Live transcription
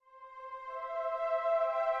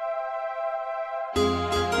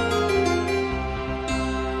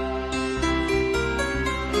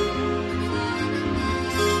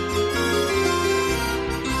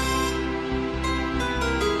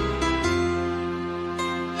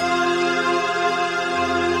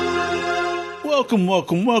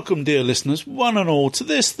Welcome, dear listeners, one and all, to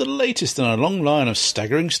this, the latest in a long line of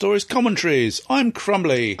Staggering Stories commentaries. I'm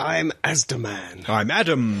Crumbly. I'm Asdaman. I'm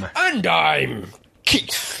Adam. And I'm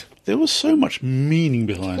Keith. There was so much meaning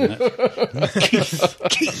behind that.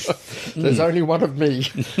 Keith. There's only one of me.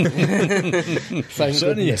 Thank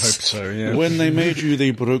Certainly hope goodness. so, yeah. When they made you,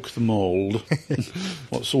 they broke the mould.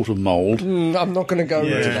 What sort of mould? I'm not going to go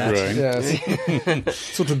into that. Green. Yeah,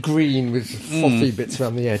 sort of green with frothy bits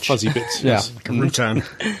around the edge. Fuzzy bits. Yeah. Yes. Like a rutan.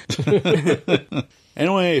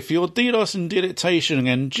 Anyway, for your delos and delectation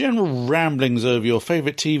and general ramblings over your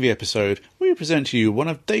favourite TV episode, we present to you one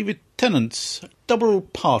of David Tennant's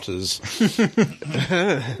double-parters.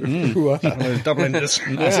 Double-enders.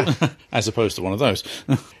 As opposed to one of those.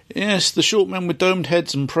 Yes, the short men with domed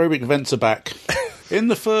heads and probic vents are back. In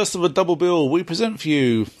the first of a double bill, we present for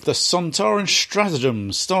you the Sontaran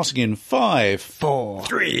Stratagem, starting in 5, 4,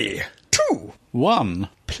 3, 2, 1.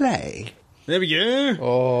 play. There we go.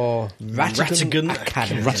 Oh, Ratigan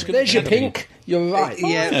Academy. Ratigan There's your Academy. pink. You're right.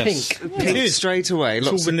 Yeah. Pink. Pink is. straight away.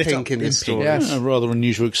 Lots all of lit pink up in this in story. pink. Yes. A rather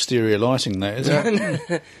unusual exterior lighting there, isn't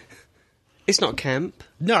it? It's not camp.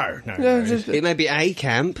 No. Yeah, just- It may be a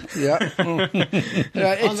camp. yeah. they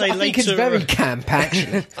I think it's later- very camp,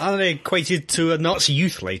 actually. Are they equated to a Nazi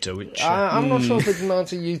youth later? Which I'm not sure if it's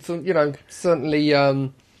Nazi youth, certainly...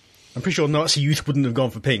 I'm pretty sure Nazi youth wouldn't have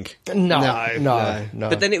gone for pink. No.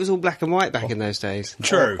 But then it was all black and white back in those days.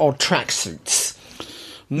 True. Or tracksuits.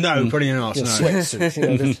 No, probably not. Yeah, No.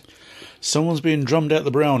 sweatsuits. Just- Someone's being drummed out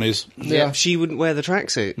the brownies. yeah. She wouldn't wear the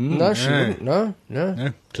tracksuit. No, she wouldn't. No.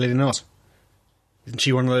 No, clearly not. Isn't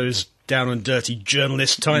she one of those down and dirty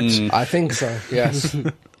journalist types? I think so, yes.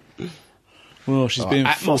 Well, she's being...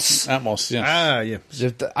 Atmos. Atmos, yes.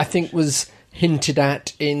 Yeah. I think was hinted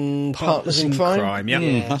at in Partners in Crime. Yeah.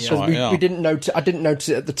 That's Because right, yeah. we didn't notice. I didn't notice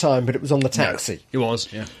it at the time, but it was on the taxi. It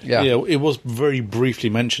was, yeah. Yeah. Yeah, it was very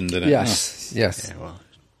briefly mentioned in it. Yes. Yes. Yeah, well,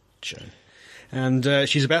 sure. And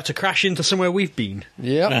she's about to crash into somewhere we've been.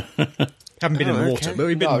 Yeah. Haven't been in the water, okay. but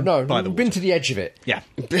we've been No. by the We've water. been to the edge of it. Yeah.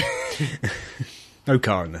 No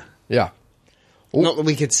car in there. Yeah. Not that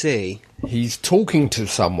we could see. He's talking to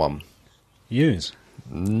someone. Yes.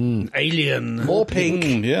 Alien. More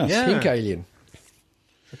pink. Yes. Yeah. Pink alien.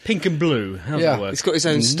 Pink and blue. How does Yeah. that work? He's got his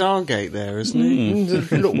own Stargate there, hasn't he? The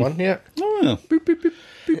little one. Yeah. Oh,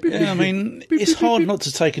 yeah, I mean, it's hard not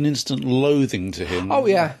to take an instant loathing to him. Oh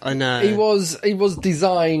yeah. I know. He was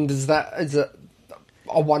designed as a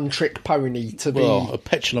one-trick pony to be. Well, a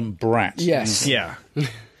petulant brat. Yes. Yeah.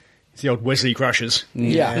 It's the old Wesley Crushers.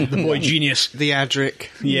 Yeah. The boy genius. The Adric.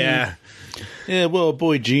 Yeah. Yeah, well, a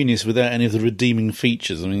boy genius without any of the redeeming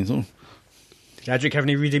features. I mean, sort of- Did Adric have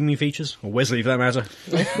any redeeming features? Or Wesley, for that matter?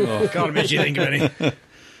 Can't imagine you think of any.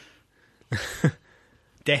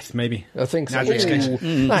 Death, maybe. I think so. Adric's case.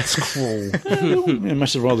 Ooh, that's cruel. yeah, it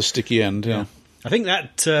must have a rather sticky end, yeah. I think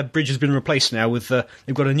that bridge has been replaced now with...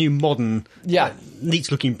 they've got a new modern, Yeah.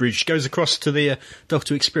 neat-looking bridge. Goes across to the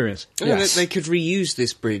Doctor Experience. Oh, Yes. they could reuse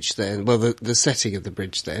this bridge then. Well, the setting of the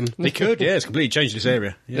bridge then. They could, yeah. It's completely changed this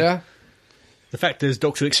area. Yeah. The fact there's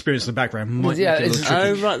Doctor Experience in the background might Yeah, make it a it's- little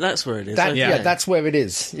tricky. Oh, right, that's where it is. That, Okay. yeah, that's where it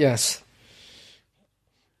is. Yes.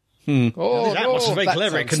 Oh, That was very that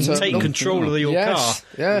clever. It can sounds take terrible. control of your car. Yes.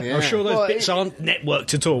 Yeah. Yeah. I'm sure those Well, bits aren't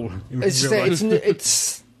networked at all. In It's real life.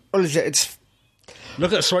 it's what is it? It's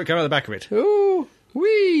Look at the smoke coming out the back of it. ooh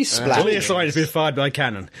wee splash. Clear sign it's been fired by a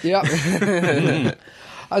cannon. Yeah.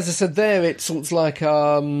 As I said, there it's sort of like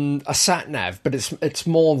a sat nav, but it's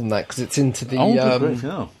more than that because it's into the Oh, good grief,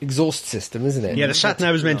 yeah. exhaust system, isn't it? Yeah, the sat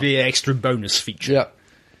nav was meant to be an extra bonus feature. Yeah.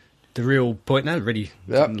 The real point now really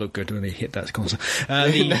Yep. didn't look good when they hit that console.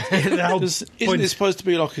 The whole Isn't point it supposed to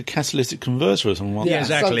be like a catalytic converter or something like Yeah, that?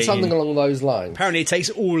 exactly. Something along those lines. apparently it takes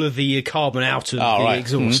all of the carbon out of the right.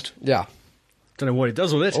 exhaust. Yeah. Don't know what it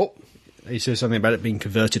does with it. Oh, He says something about it being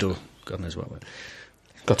converted or God knows what.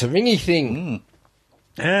 got a ringy thing.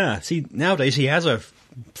 See, nowadays he has a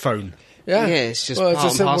phone. Yeah. Yeah, it's just Well, part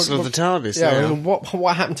and just, parcel of the TARDIS Yeah. now.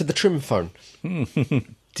 What happened to the trim phone?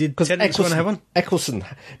 Did Because Tennant's going to have one? Eccleston.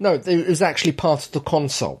 No, it was actually part of the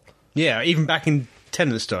console. Yeah, even back in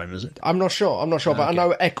Tennant's time, is it? I'm not sure, but I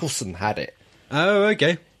know Eccleston had it. Oh,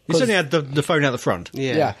 okay. He 'Cause- certainly had the phone out the front.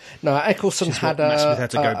 Yeah. No, Eccleston Which is had what Matt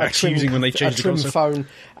had to go back to using when they changed the trim console. phone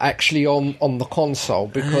actually on the console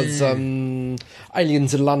because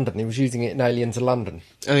Aliens in London. He was using it in Aliens in London.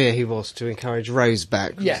 Oh, yeah, he was to encourage Rose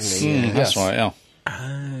back, wasn't Yes. he? Yeah. That's Yes. right, yeah.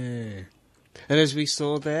 And as we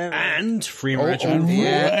saw there, And free Oh, management.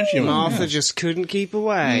 Actually, Martha yeah. just couldn't keep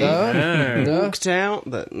away. No. Walked out,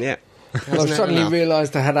 but yeah. I suddenly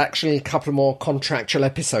realised I had actually a couple of more contractual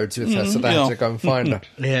episodes with her, so they had Yeah. to go and find her.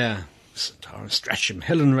 Yeah. Sontaran Stratagem,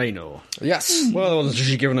 Helen Raynor. Yes. What ones has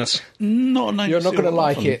she given us? Not a name. You're not going to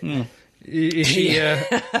like it. Is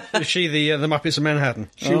she the Muppets of Manhattan?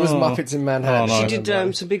 She was Muppets in Manhattan. Oh, no. She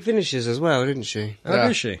did some big finishes as well, didn't she? Oh,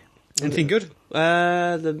 is she? Anything good?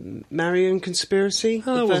 The Marion Conspiracy.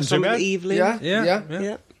 Oh, the wasn't first too one with bad.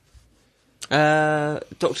 Evelyn. Yeah.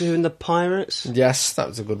 Doctor Who and the Pirates. Yes, that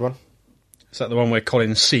was a good one. Is that the one where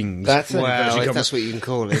Colin sings? That's it. Well, she if comes- that's what you can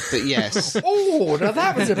call it, but yes. Oh, now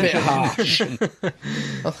that was a bit harsh.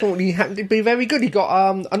 I thought he happened to be very good. He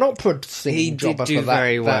got an opera singing He job did off do of that,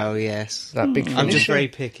 very that- well, yes. That big I'm just finisher. very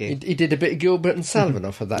picky. He did a bit of Gilbert and Sullivan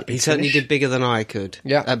off of that. He big certainly finish. did bigger than I could.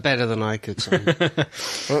 Yeah. Better than I could, sorry.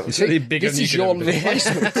 Well, see, certainly bigger this than is you your could have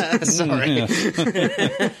replacement. Sorry.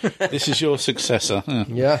 This is your successor.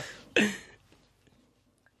 Yeah.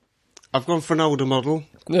 I've gone for an older model.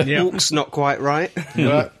 Yeah. Walk's not quite right.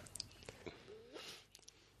 Right.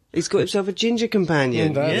 He's got himself a ginger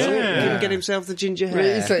companion. That's Yeah. it. He didn't get himself the ginger Really,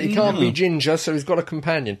 hair. so he can't be ginger, so he's got a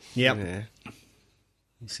companion. Yep. Yeah.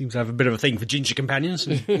 He seems to have a bit of a thing for ginger companions.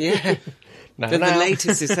 Yeah. Now, The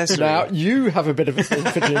latest accessory. now, you have a bit of a thing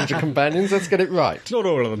for ginger companions. Let's get it right. Not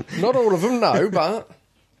all of them. Not all of them, no, but...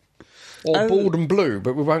 Or bald and blue,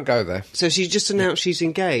 but we won't go there. So she just announced she's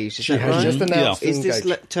engaged. Is She that has right? just announced Is this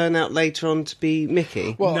engaged. turn out later on to be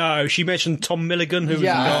Mickey? Well, No, she mentioned Tom Milligan, who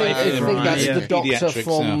yeah, was I think that's yeah. the doctor Paediatrics,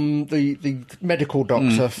 from the medical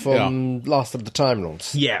doctor from Last of the Time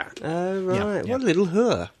Lords. Yeah, Oh, right. Yeah. What a little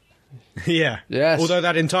her. yeah. Yes. Although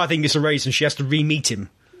that entire thing is erased and she has to re-meet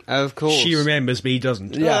him. Oh, of course. She remembers, but he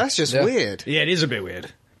doesn't. Oh, that's just weird. Yeah, it is a bit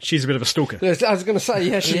weird. She's a bit of a stalker. Yes, I was going to say,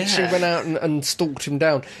 yeah, she went out and stalked him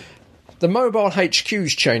down. The mobile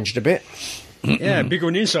HQ's changed a bit. Yeah, bigger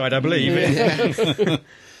on the inside, I believe.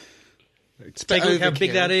 Take a look how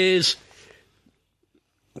big overkill. that is.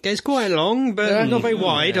 It's quite long, but not very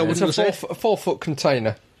wide, I It's wouldn't a have said. 4-foot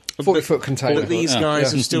container. 40-foot container. But these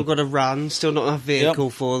guys have still got to run, still not enough vehicle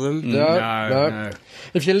for them. No.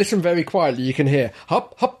 If you listen very quietly, you can hear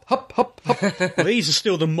hop, hop, hop, hop, hop. Well, these are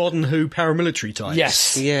still the modern Who paramilitary types.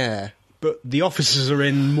 Yes. Yeah. But the officers are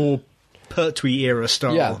in more Pertwee era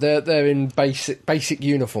style. Yeah, they're in basic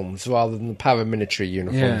uniforms rather than the paramilitary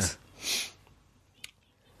uniforms.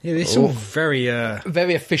 Yeah, they're all very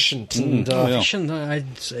Very efficient and efficient,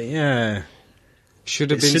 I'd say, yeah.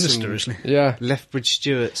 Should have It's been sinister, some isn't it? yeah. Lethbridge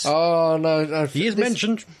Stewarts. Oh no, He is this-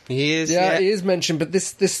 mentioned. He is, Yeah, he is mentioned, but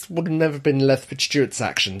this would have never been Lethbridge Stewart's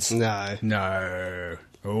actions. No. No.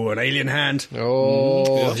 Oh, an alien hand.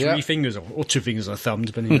 Oh, yeah. 3 fingers, or 2 fingers on a thumb,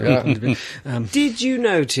 depending on Did you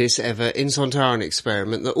notice ever in Sontaran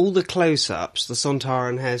Experiment that all the close-ups, the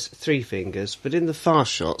Sontaran has 3 fingers, but in the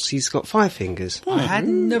fast shots he's got 5 fingers? I had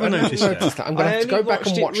never noticed that. that. I'm going to have to go back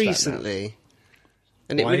and watch it that recently,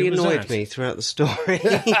 and it Why really was annoyed that? me throughout the story.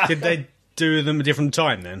 Did they do them a different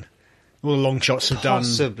time then? All the long shots have done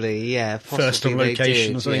Possibly, yeah. first possibly on they location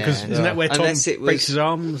did, or something. yeah. Because isn't that where Tom Unless it was- breaks his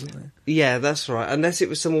arm? or something? Yeah, that's right. Unless it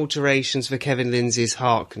was some alterations for Kevin Lindsay's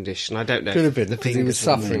heart condition. I don't know. Could if have been the because he was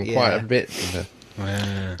fingers were- suffering yeah. quite a bit.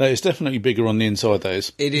 That is definitely bigger on the inside, that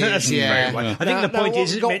is. It That's is, yeah. very well. I think Now- the point now is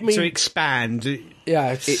what it's got meant me- to expand.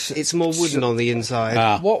 Yeah, It's more wooden on the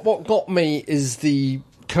inside. what got me is the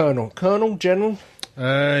Colonel, General.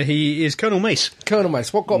 He is Colonel Mace. Colonel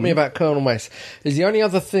Mace. What got me about Colonel Mace is the only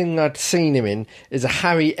other thing I'd seen him in is a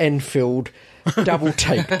Harry Enfield double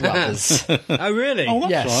take brothers. Oh, really? Oh,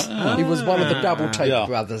 that's Yes, right. he was one of the double take Yeah.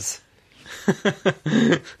 brothers.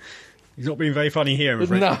 He's not being very funny here, I'm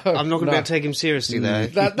afraid. No, I'm not going to no. be able to take him seriously, though.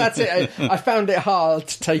 That's it. I found it hard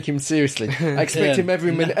to take him seriously. I expect him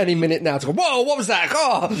any minute now to go, whoa, what was that?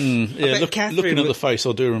 Oh! Yeah, bet Catherine looking at would- the face,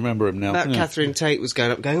 I do remember him now. That Yeah. Catherine Tate was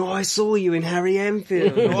going up, going, "Oh, I saw you in Harry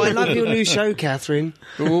Enfield. Oh, I love your new show, Catherine."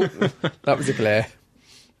 Ooh, that was a glare.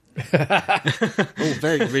 Oh,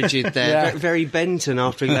 very rigid there. Yeah. Very Benton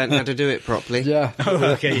after he learned how to do it properly. Yeah. Oh,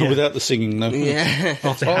 okay, yeah. Without the singing, no. Yeah.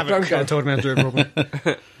 After Oh, Havoc don't go. told him how to do it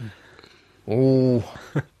properly. Ooh.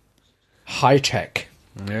 High tech.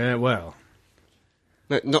 Yeah, well.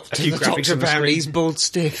 No, not to few the graphics doctor, on the apparently. screen. He's bald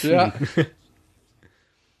stiff. Yeah.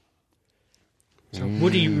 So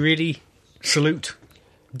would he really salute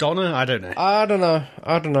Donna? I don't know. I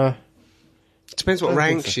don't know. Depends what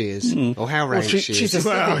rank she is, or how rank she She's is. a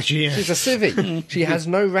Well, civvy. she- She's a civvy. She has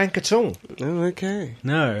no rank at all. Oh, okay.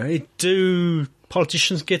 No. Do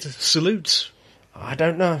politicians get salutes? I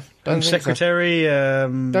don't know. Don't think so. Secretary?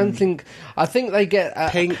 Don't think. I think they get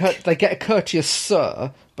Pink. they get a courteous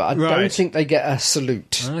sir, but I don't Right. think they get a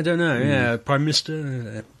salute. I don't know. Yeah, Prime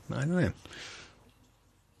Minister? I don't know.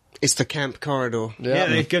 It's the camp corridor. Yeah,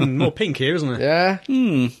 they're getting more pink here, isn't it? Yeah.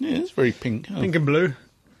 Yeah, it's very pink. Oh. Pink and blue.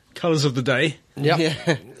 Colours of the day. Yep.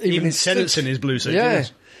 Yeah. Even his Tennantson suit. is blue suit. Yeah.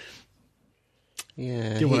 Yes.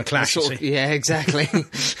 Yeah. Didn't want to clash, you see. Yeah, exactly.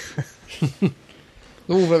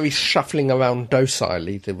 All very shuffling around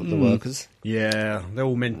docilely, the workers. Yeah, they're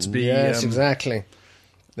all meant to be Yes, exactly.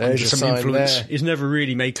 under There's a some sign influence. there. It's never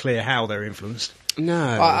really made clear how they're influenced.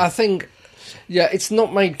 No. I think, it's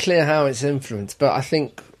not made clear how it's influenced, but I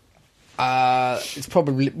think it's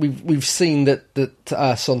probably we've seen that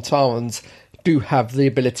Sontarans do have the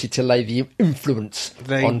ability to lay the influence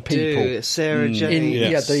they on people. do. Sarah Jane.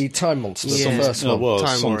 The Time Monsters, Yeah. the first No, it one. was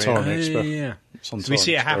Time Warrior. Sontaran Yeah. So Sontaran we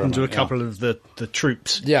see it happen to a experiment, couple of the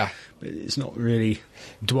troops. Yeah. But it's not really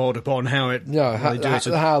dwelled upon how they do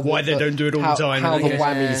it, why they don't do it all the time. How I the guess.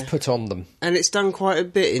 whammies put on them. And it's done quite a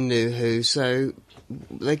bit in New Who, so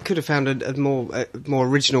they could have found a more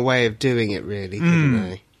original way of doing it, really, couldn't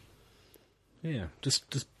they? Yeah, just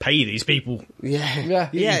pay these people. Yeah. Yeah.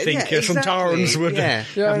 You think Sontarans would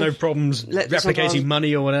have no problems Let the replicating Sontarans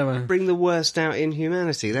money or whatever. Bring the worst out in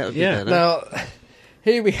humanity. That would be Yeah. better. Now,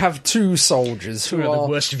 here we have two soldiers who Who are are...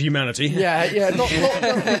 the worst of humanity. Yeah, not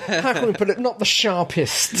how can we put it? Not the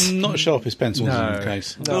sharpest. Not sharpest pencils No. in the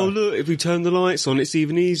case. Oh, look, if we turn the lights on, it's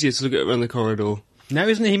even easier to look at around the corridor. Now,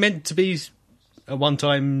 isn't he meant to be at one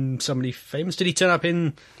time somebody famous? Did he turn up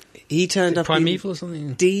in He turned up Primeval or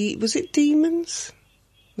something? Was it Demons?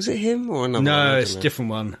 Was it him or another one? No, I it's don't a know. different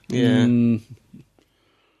one. Yeah.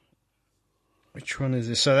 Which one is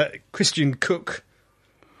this? So that Christian Cook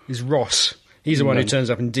is Ross. He's the one who turns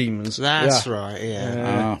up in Demons. That's right,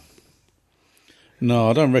 yeah. No,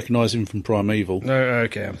 I don't recognise him from Primeval. No,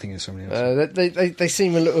 okay, I'm thinking of somebody else. They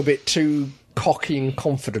seem a little bit too cocky and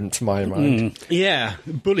confident to my mind. Yeah,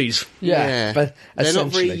 bullies. Yeah, but they're not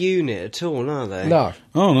very essentially- unit at all, are they? No.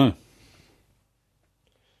 Oh, no.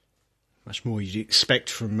 Much more you'd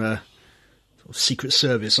expect from sort of Secret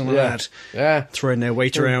Service, something Yeah. like that. Yeah. Throwing their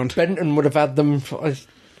weight around. Benton would have had them,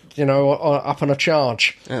 up on a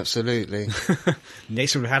charge. Absolutely. They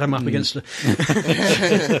sort of had him up against...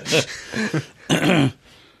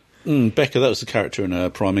 Becca, that was the character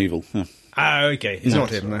in Primeval. Yeah. Ah, okay. He's not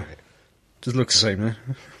him, though. Just looks the same,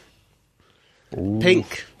 though.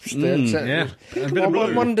 Pink. Yeah. A bit of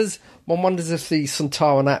blue. One wonders if the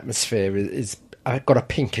Sontaran atmosphere is got a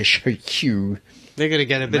pinkish hue. They're going to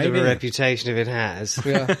get a bit of Maybe. a reputation if it has.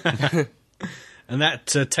 Yeah. And that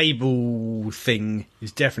table thing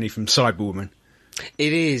is definitely from Cyberwoman.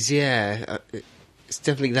 It is, yeah. It's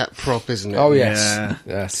definitely that prop, isn't it? Oh yes, Yeah.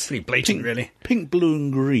 yes. Pretty blatant, really. Pink, blue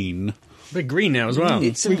and green. A bit green now as well.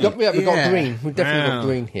 We've got green. We've definitely Wow. got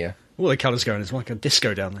green here. All the colours going. It's like a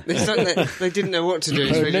disco down there. It's like they didn't know what to do,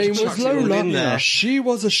 so Her they name just was chucked it all in Lola. there. She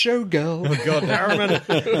was a showgirl. Oh, God, I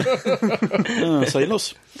remember. So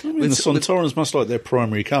lots. I mean, the Sontarans must like their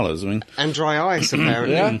primary colours. I mean, And dry ice,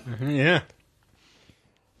 apparently. Yeah. Yeah.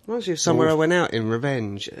 Reminds me of somewhere I went out in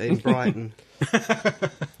Revenge, in Brighton.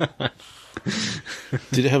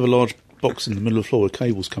 did it have a large box in the middle of the floor with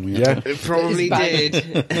cables coming out? Yeah. It probably That is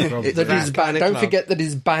did. It's That that is kind of don't club. forget that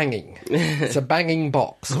is banging. It's a banging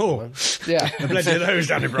box. Oh. Yeah. Plenty of those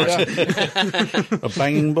down in Brighton. A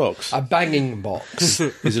banging box. A banging box.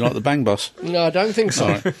 Is it like the Bang Bus? No, I don't think so.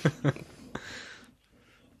 All right.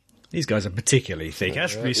 These guys are particularly thick,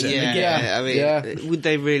 has to be said. Yeah, I mean, Yeah. would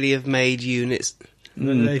they really have made units?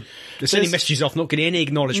 They're sending messages off, not getting any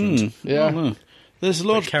acknowledgement. Yeah. Oh, no. There's a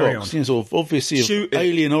large carry box, on. sort of obviously of Shoot it.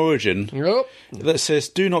 alien origin, Yep. that says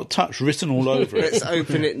 "Do not touch" written all over it. Let's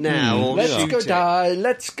open it now or Let's shoot go it. die.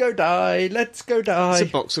 Let's go die. Let's go It's die. a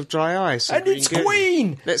box of dry ice. And it's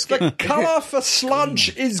green. Let's The get. colour for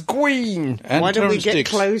sludge is green. And Why don't we Terrence get Dicks.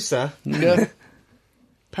 closer? Yeah.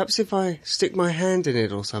 Perhaps if I stick my hand in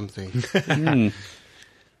it or something.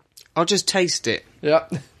 I'll just taste it. Yeah.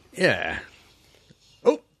 Yeah.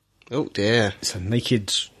 Oh dear. It's a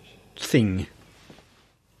naked thing.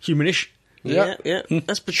 Humanish. Yeah, Yeah. yeah.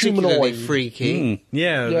 That's particularly Humanoid. freaky.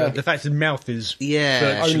 Yeah, Yeah. The fact his mouth is Yeah.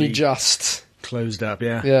 virtually Only just. closed up,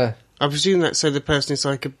 yeah. Yeah. I presume that's so the person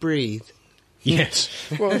inside could breathe. Yes.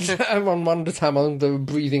 Well, everyone wonders how long they were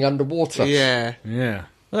breathing underwater. Yeah. Yeah.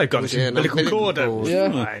 Well, they've got Was an it an umbilical cord. umbilical cord?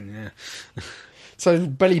 Yeah. Fine, yeah. So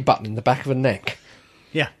belly button in the back of a neck,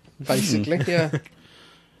 Yeah. basically. Yeah.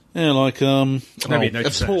 Yeah, like Nobody A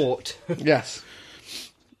noticed that. port. Yes.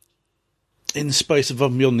 in the space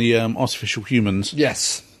above and beyond the artificial humans.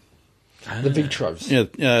 Yes. The Vitros.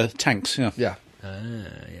 Yeah, tanks. Yeah. Yeah.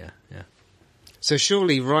 Yeah. So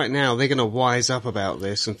surely right now they're going to wise up about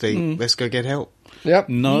this and think, let's go get help. Yep.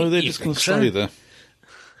 No, they're You just going think to so? stay there.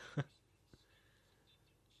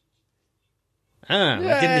 I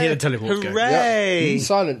didn't hear the teleport go. Hooray! Yep.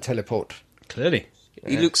 Silent teleport. Clearly.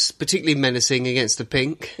 He looks particularly menacing against the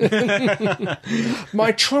pink.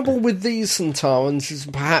 My trouble with these Sontarans is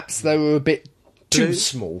perhaps they were a bit too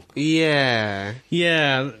small. Yeah.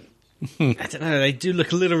 Yeah. I don't know, they do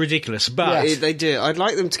look a little ridiculous, but... Yes. They do. I'd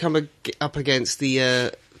like them to come up against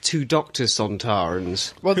the 2 Doctor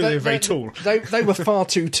Sontarans. Well, They're very tall. They were far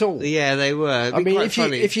too tall. Yeah, they were. It'd I be mean, quite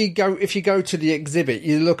funny. if you go to the exhibit,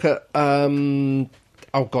 you look at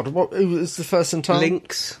oh god, who was the first Sontaran?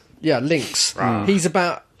 Lynx. Yeah, Lynx.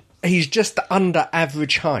 He's just under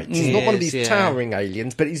average height. He's not one of these towering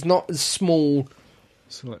aliens, but he's not as small.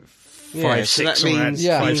 So like Yeah, 5'6", so that or means,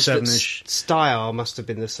 Yeah. 5'7"-ish. style must have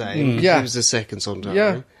been the same. Yeah. He was the second Sontaran.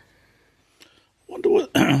 Yeah.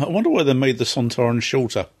 I wonder why they made the Sontaran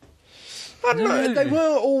shorter. I don't know. They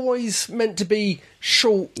were always meant to be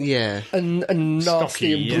short Yeah. and nasty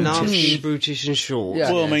Stocky, and yeah. brutish. Nasty, brutish and short.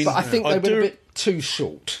 Yeah. Well, I mean, but I think I they were do- a bit too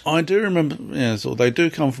short. I do remember, so they do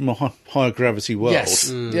come from a higher gravity world. Yes.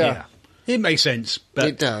 Yeah. It makes sense, but...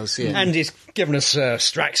 It does, yeah. And it's given us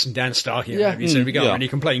Strax and Dan Stark here, Yeah. so we can't Yeah. really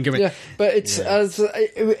complain, can we? Yeah, but it's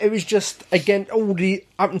it was just again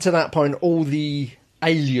up until that point, all the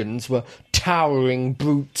aliens were towering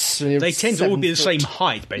brutes. They tend to all be the 7 same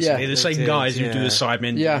height, basically. Yeah. the same They guys did, who do yeah. the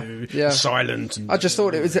Sidemen, Yeah, do yeah. Silent. And, I just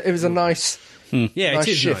thought it was a nice, yeah, nice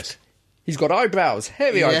it is shift. nice. He's got eyebrows,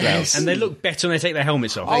 heavy Yes. eyebrows. And they look better when they take their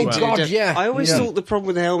helmets off. Oh, as well. God, Did- yeah. I always Yeah. thought the problem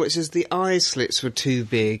with the helmets is the eye slits were too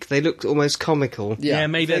big. They looked almost comical. Yeah, Yeah.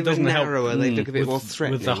 maybe If they that doesn't were help narrower, they look a bit more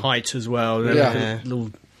threatening. with the height as well. Yeah.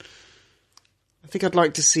 Little, I think I'd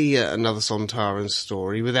like to see another Sontaran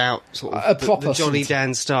story without sort of A proper the Johnny Sant-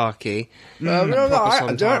 Dan Starkey. No, proper I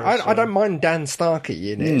Sontaran don't mind Dan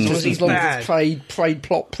Starkey in it, just he's as long bad. as it's played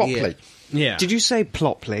properly. yeah. Did you say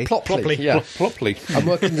Plopley? Plopley, Plopley. yeah. Properly. I'm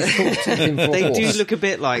working the team for They horse. do look a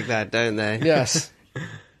bit like that, don't they? Yes.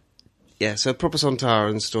 Yeah, so a proper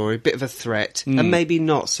Sontaran story, bit of a threat, and maybe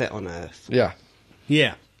not set on Earth. Yeah.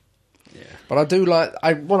 Yeah. But I do like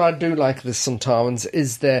what I do like of the Sontarans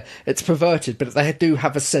is it's perverted, but they do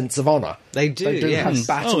have a sense of honour. They do, They do yes. have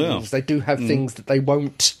battles. Oh, yeah. They do have things that they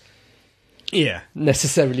won't Yeah.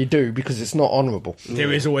 necessarily do because it's not honourable.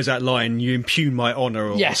 There is always that line, you impugn my honour,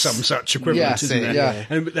 or Yes. some such equivalent, Yes, isn't there? yeah.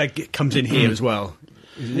 And that comes in here as well.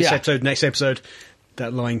 This Yeah. episode, next episode,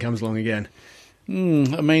 that line comes along again. I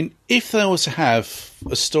mean, if they were to have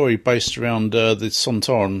a story based around the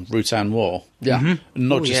Sontaran Rutan War, Yeah. and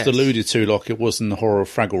not Oh, just yes. alluded to like it was in the horror of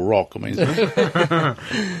Fraggle Rock, I mean,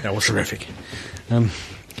 That was terrific.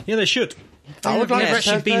 Yeah, they should. I would They've like never to-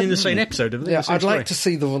 actually been in the same episode, have they? Yeah, The same I'd like story? to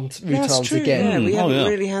see the That's Rutans true, again. yeah. We haven't yeah.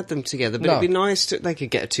 really had them together, but No. it'd be nice to... They could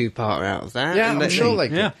get a 2-part out of that. Yeah, and I'm sure they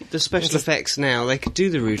could. Yeah. The special effects now, they could do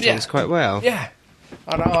the Rutans Yeah. quite well. Yeah.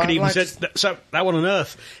 I know. Could I'd even like say, to- so that one on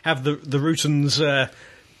Earth have the Rutans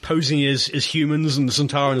posing as humans and the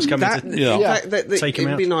Sontarans coming That, to... Yeah. in fact, Take 'em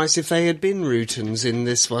it'd out. be nice if they had been Rutans in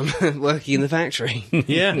this one, working in the factory.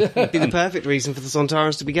 Yeah. It'd be the perfect reason for the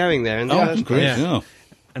Sontarans to be going there in the oh, first great, Yeah. yeah.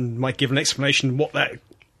 And might give an explanation what that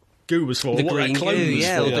goo was for, The what green that clone goo, was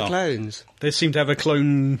yeah, for. or the Yeah. clones. They seem to have a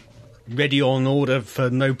clone ready on order for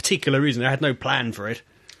no particular reason. They had no plan for it.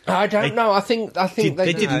 I don't know. I think They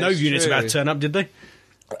they didn't know it's units true. about to turn up, did they?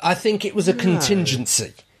 I think it was a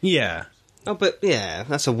contingency. Yeah. Oh, but yeah,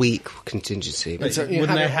 that's a weak contingency. But So you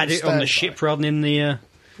Wouldn't they had have had it it on on the standby. ship rather than in the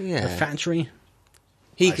yeah, factory?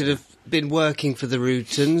 he could have been working for the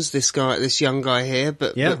Rutans, this young guy here,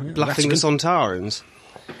 but Yeah, bluffing the that's Sontarans.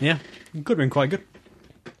 Yeah. Could have been quite good.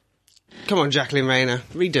 Come on, Jacqueline Rayner,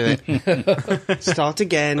 redo it. Start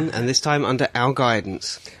again, and this time under our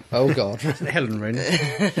guidance. Oh God. Helen Rainer.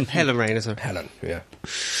 Helen Rayner, sorry. Helen. Yeah.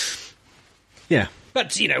 Yeah.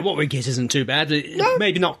 But, what we get isn't too bad.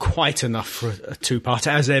 Maybe not quite enough for a two-parter.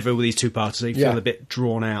 As ever with these two-parters, they feel Yeah. a bit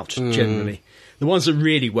drawn out, generally. The ones that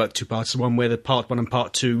really work two-parters are the one where the part one and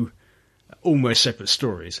part two are almost separate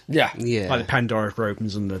stories. Yeah. Yeah, Like the Pandora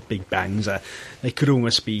Opens and the Big Bangs. They could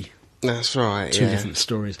almost be that's right. two yeah. different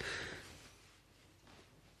stories.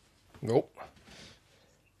 Nope.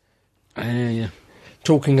 Yeah.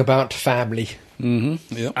 Talking about family. Yeah.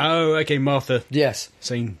 Oh, okay, Martha Yes.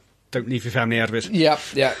 saying, don't leave your family out of it. Yep.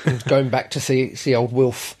 Yeah. Going back to see old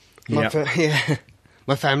Wilf. Yeah. Yeah.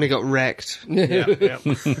 My family got wrecked, Yeah.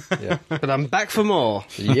 Yeah. but I'm back for more.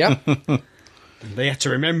 Yep. They had to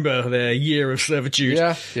remember their year of servitude.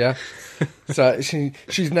 Yeah. Yeah. So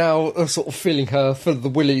she's now sort of filling her for the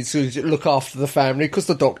willies who look after the family because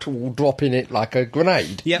the doctor will drop in it like a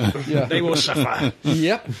grenade. Yep. Yeah. They will suffer.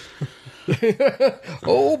 Yep.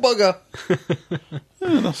 Oh bugger!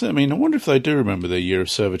 Yeah, that's it. I mean, I wonder if they do remember their year of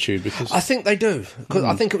servitude because I think they do because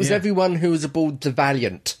I think it was yeah. everyone who was aboard the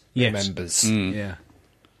Valiant Yes. remembers. Yeah.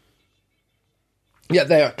 Yeah,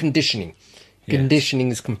 they are conditioning. Conditioning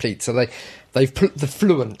is complete, so they've put the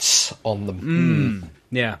fluence on them.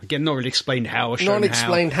 Yeah, again, not really explained how or shown Not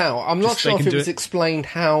explained how. I'm not Just they sure if can it do was it. explained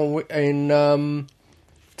how in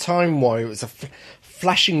Time War it was a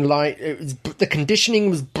flashing light. The conditioning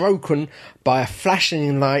was broken by a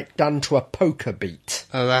flashing light done to a poker beat.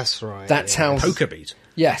 Oh, that's right. That's how. Poker beat.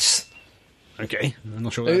 Yes. Okay, I'm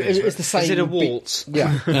not sure what that is. It was the same. Is it a beat- waltz?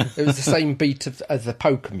 Yeah, it was the same beat as the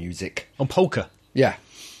poker music. On polka. Yeah,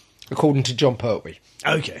 according to John Pertwee.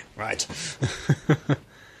 Okay, right.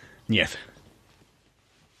 Yes.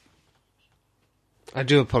 I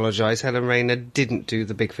do apologise. Helen Rayner didn't do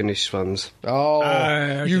the Big Finish ones. Oh,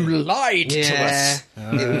 okay. you lied to us.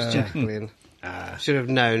 It was Jacqueline. Should have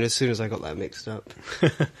known as soon as I got that mixed up.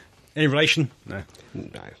 Any relation? No.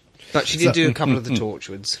 No. But she did do a couple of the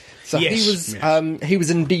Torchwoods. So Yes, he was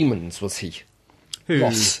in Demons, was he? Who?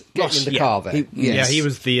 Ross, getting in the yeah. car there. Yeah, he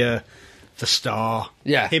was the star.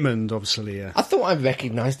 Yeah. Him and obviously I thought I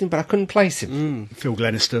recognised him, but I couldn't place him Phil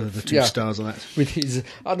Glenister, the two Yeah. stars on that. with his.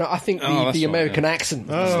 Oh no, I think that's the right, American accent.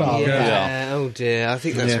 Was the star. Yeah. Oh dear. I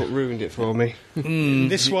think that's Yeah. what ruined it for me.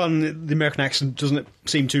 This one, the American accent doesn't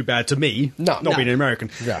seem too bad to me. No. Not being an American.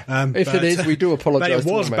 Yeah. If If it is, we do apologise But it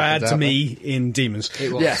to was the bad Americans to out me in Demons.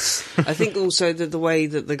 It was. Yes. I think also that the way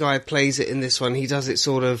that the guy plays it in this one, he does it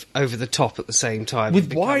sort of over the top at the same time.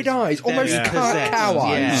 With It wide becomes eyes, almost very cow possessed.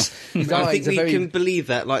 eyes. Yeah. His I eyes think are we very- can believe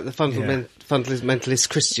that, like the fundamentalist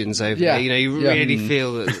Christians over Yeah. there. You know, you Yeah. really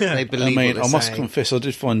feel that they I believe mean, what they're I must saying. confess, I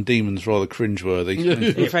did find Demons rather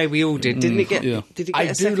cringeworthy. I'm afraid we all did. Didn't it get? Yeah. Did it get I a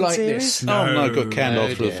do second like series? this. Oh no, it got canned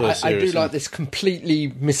after the dear. first I do series. like this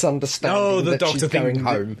completely misunderstanding Oh, the that doctor she's going thing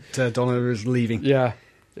home. that Donna is leaving. Yeah,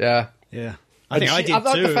 yeah. Yeah. I think I did I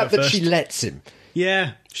like too the fact at that first. she lets him.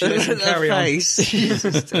 Yeah. She lets him Her carry on. face.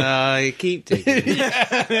 Just, you keep digging.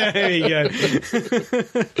 There you go.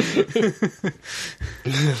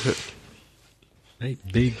 A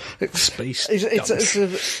big space.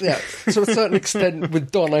 Yeah, to a certain extent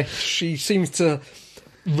with Donna, she seems to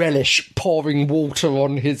relish pouring water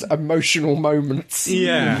on his emotional moments.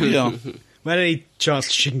 Yeah. Yeah. Well, any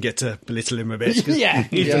chance she can get to belittle him a bit. 'cause Yeah,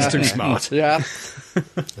 He's yeah. just too smart. Yeah.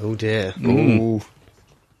 Oh dear. Ooh.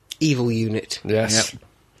 Evil unit. Yes.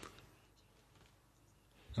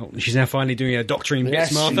 Oh, she's now finally doing her doctoring Yes.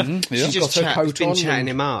 bits, Martha. Yeah. She just Got her coat been on chatting and-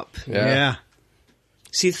 him up. Yeah.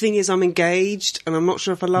 See, the thing is, I'm engaged, and I'm not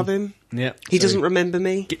sure if I love him. Yeah. He So doesn't remember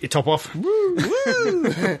me. Get your top off. Wow,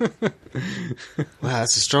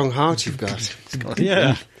 that's a strong heart you've got.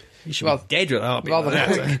 Yeah. You should Well, be dead with that. Rather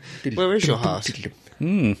That. quick. Where is your heart?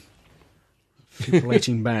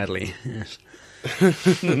 Fibrillating badly. Yes.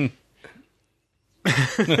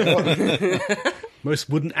 Most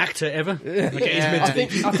wooden actor ever. Okay, he's meant I to be.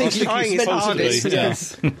 think he's trying his meant to be.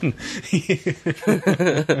 hardest.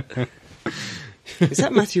 Yeah. Is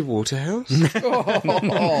that Matthew Waterhouse?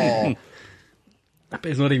 Oh, But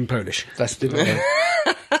he's not even Polish. that's different.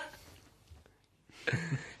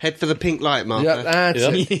 Head for the pink light, Martha. Yeah, that's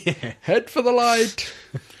Yeah. it. Head for the light.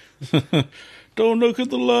 Don't look at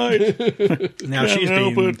the light. Now she's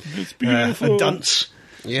help been it. It's beautiful. a dunce.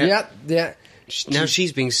 Yeah, yeah. Now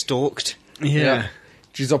she's being stalked. Yeah.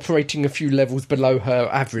 She's operating a few levels below her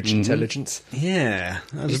average intelligence. Yeah.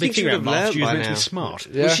 That was You a big think thing she about would have Martha. learned She was by meant to now? be smart.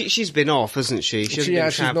 Yeah, Well, she's been off, hasn't she? She hasn't She been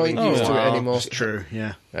has, she's not travelling used for to a it while. anymore. It's true,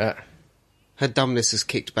 yeah. Yeah. Her dumbness has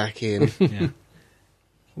kicked back in. Yeah.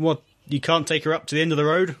 What? You can't take her up to the end of the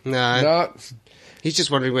road? No. No, He's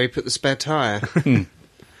just wondering where he put the spare tyre.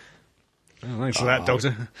 Oh, thanks for that,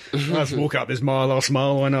 Doctor. Let's walk up this mile last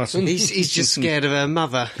mile, why not? He's just scared of her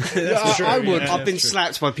mother. I would. yeah. I've been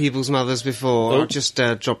slapped by people's mothers before. I'll just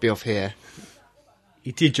drop you off here.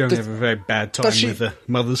 He did generally have a very bad time does she- with the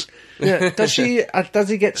mothers. Yeah. Does she? Does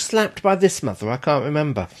he get slapped by this mother? I can't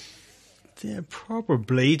remember. Yeah,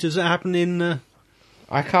 probably. Does that happen in...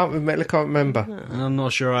 I can't remember. I'm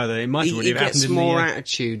not sure either. It might He, have he already happened gets in more the...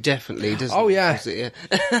 attitude, definitely, doesn't Oh, he? yeah. Does it?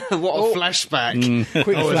 What a flashback.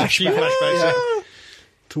 Quick Oh, there's a few flashback. flashbacks. Yeah. Yeah.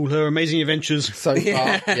 To all her amazing adventures. So far,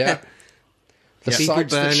 yeah. The People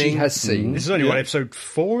sights that she burning. has seen. This is only, what, episode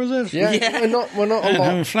 4, is it? Yeah, Yeah. we're not a And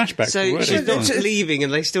having lot. flashbacks So already. she's not leaving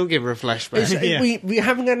and they still give her a flashback. Yeah. We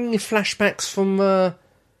haven't got any flashbacks from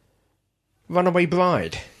Runaway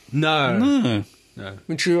Bride, No. No.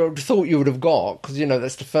 which you would have thought you would have got, because,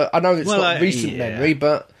 that's the first... I know it's Well, not recent yeah. memory,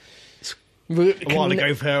 but... A while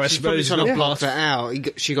ago for her, I She's probably suppose. trying to not block past. that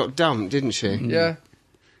out. She got dumped, didn't she? Yeah.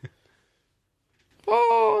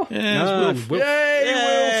 Oh! Yeah, Ah, it's Wilf. Yay,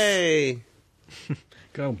 Yay!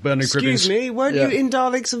 Go on, Bernard Excuse Cribbins. me, weren't Yeah. you in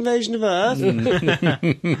Dalek's Invasion of Earth?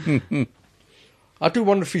 I do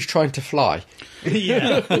wonder if he's trying to fly.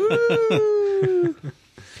 Yeah.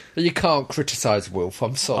 You can't criticise Wilf,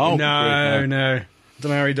 I'm sorry. Oh, No.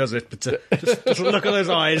 Don't know how he does it, but just look at those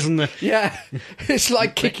eyes and the... Yeah, it's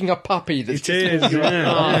like kicking a puppy that's It is,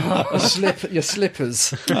 yeah. your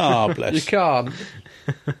slippers. Oh, bless. You can't.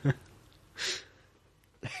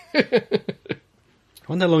 I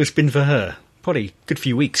wonder how long it's been for her. Probably a good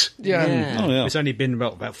few weeks. Yeah. Yeah. Oh, yeah. It's only been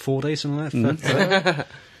about 4 days, something like that.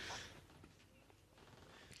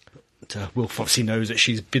 But, Wilf obviously knows that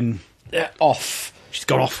she's been... Off. She's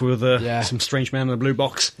gone off with Yeah. some strange man in a blue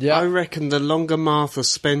box. Yeah. I reckon the longer Martha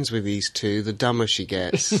spends with these two, the dumber she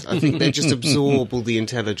gets. I think they just absorb all the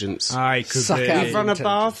intelligence. I could Suck be. out. I've run a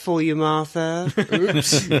bath for you, Martha.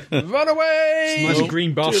 Oops. Run away! Nice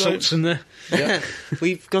green bath salts in there. Yeah.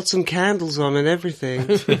 We've got some candles on and everything.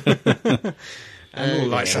 And all the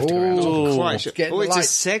lights have to go out. Oh, Quite sure. getting Oh, the it's a lights.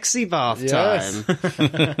 sexy bath Yes.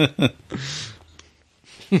 time.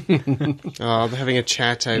 Oh, I'm having a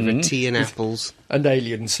chat over tea and apples. And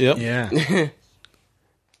aliens. Yep. Yeah.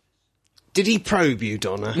 Did he probe you,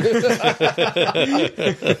 Donna?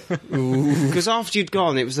 Because after you'd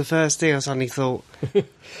gone, it was the first thing I suddenly thought.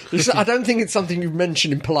 I don't think it's something you've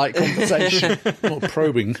mentioned in polite conversation. Not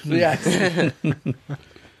probing. Yes.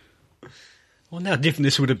 Well, how different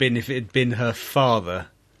this would have been if it had been her father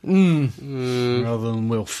rather than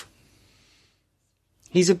Wilf.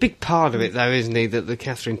 He's a big part of it, though, isn't he? That the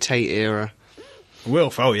Catherine Tate era.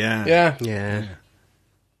 Wilf, oh yeah. Yeah. Yeah.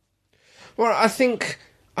 Well, I think...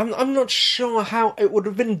 I'm not sure how... It would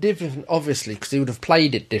have been different, obviously, because he would have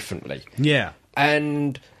played it differently. Yeah.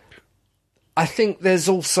 And I think there's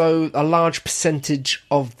also a large percentage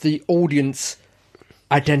of the audience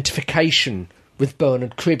identification with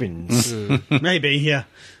Bernard Cribbins. Maybe, yeah.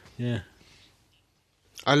 Yeah.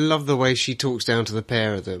 I love the way she talks down to the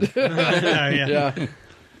pair of them. yeah. Yeah.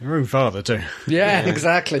 Her own father, too. Yeah,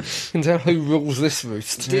 exactly. You can tell who rules this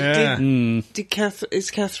roost. Yeah. Is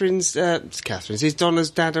Donna's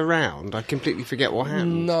dad around? I completely forget what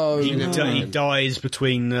happened. No. He dies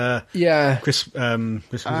between Yeah.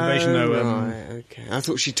 Christmas Invasion, right, okay. I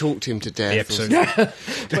thought she talked him to death. the episode.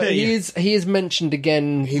 But he is mentioned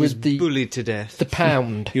again He was with the bullied to death. the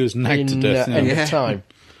pound. He was nagged to in, death, yeah. End Yeah. of time.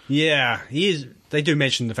 Yeah, he is. They do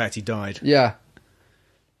mention the fact he died. Yeah.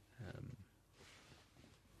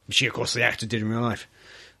 She, of course, the actor did in real life.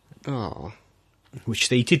 Oh. Which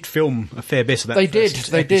they did film a fair bit of that They did,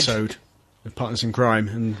 first they did. episode of Partners in Crime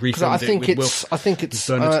and 'Cause refilmed I it think with Wilf. I think it's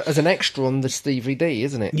Bernard. as an extra on this DVD,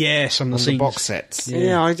 isn't it? Yeah, some of On the the scenes. box sets.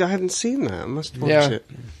 Yeah, I hadn't seen that. I must watch Yeah. it.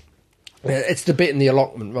 Yeah, it's the bit in the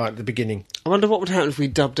allotment right at the beginning. I wonder what would happen if we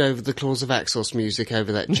dubbed over the Claws of Axos music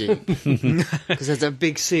over that Jeep. Because there's a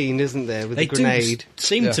big scene, isn't there, with They the grenade. do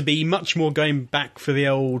seem Yeah. to be much more going back for the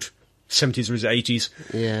old 70s or 80s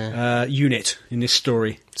Yeah. unit in this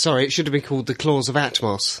story. Sorry, it should have been called the Claws of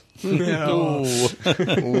Atmos.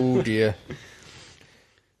 Oh dear.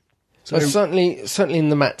 So certainly in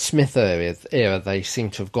the Matt Smith era, they seem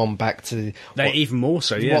to have gone back to Even more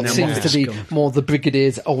so, yeah. what now seems Moffat's to be gone. more the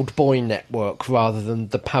Brigadier's old boy network rather than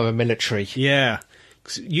the paramilitary. Yeah.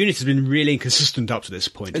 'Cause Unit has been really inconsistent up to this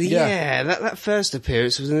point. Yeah, that first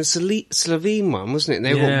appearance was in the Slovene one, wasn't it? And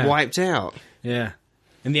they Yeah. were wiped out. Yeah.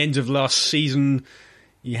 In the end of last season,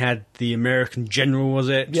 you had the American General, was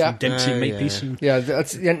it? Yeah. From Dempsey Oh, Makepeace. yeah. Yeah,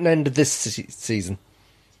 that's the end of this season.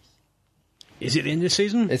 Is it the end of the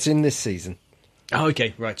season? It's in this season. Oh,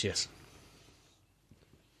 okay. Right, yes.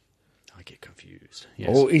 I get confused. Yes.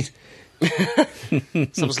 Oh, he's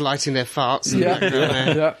Someone's lighting their farts. In yeah, the background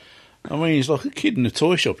there. yeah. I mean, he's like a kid in a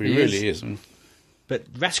toy shop. He He really is.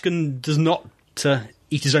 But Raskin does not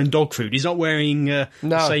eat his own dog food. He's not wearing the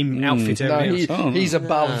No. same outfit No, everybody else. he's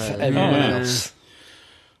above everyone No. else.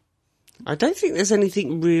 I don't think there's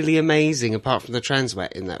anything really amazing apart from the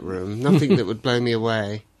transwet in that room. Nothing that would blow me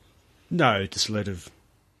away. No, just a load of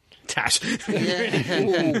tat.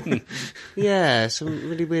 Yeah, yeah, some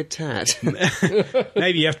really weird tat.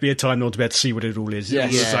 Maybe you have to be a Time Lord to be able to see what it all is.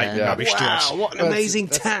 Yes. It's like Yeah. rubbish to us. Wow, what an That's- amazing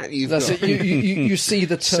tat you've That's got. it. You see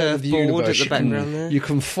the turn of the Surfboard universe. at the You can- background there. You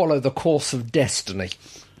can follow the course of destiny.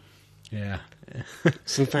 Yeah.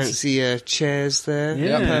 Some fancy chairs there.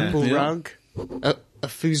 Yeah. A purple Yeah. rug. A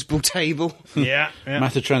foosball table. Yeah.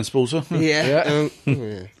 Matter transporter. Yeah. Yeah.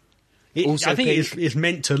 Yeah. Also I think pink. it's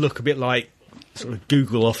meant to look a bit like sort of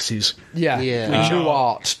Google offices. Yeah, Yeah. new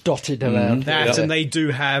art dotted around. That, there. and they do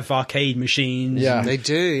have arcade machines. Yeah. and They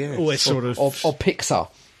do, yeah. all this sort of... or Pixar.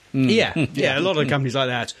 Yeah, a lot of companies like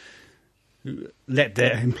that who let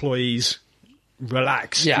their employees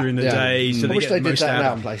relax Yeah, during the yeah. day so I they wish get they the did most that in out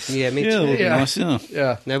our of them. Yeah, place. me Yeah, too. that would be Yeah. nice, yeah.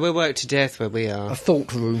 Yeah, No, we're worked to death where we a are.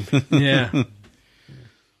 thought room. Yeah.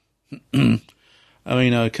 I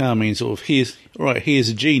mean, okay, I mean, sort of, he is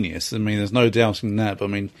a genius. I mean, there's no doubting that, but I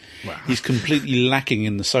mean, he's completely lacking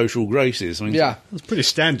in the social graces. I mean, Yeah. That's pretty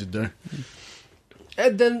standard, though.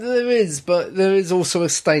 And then there is also a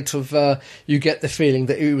state of you get the feeling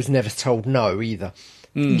that he was never told no either.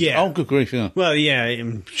 Yeah. Oh, good grief, yeah. Well, yeah,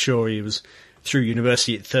 I'm sure he was through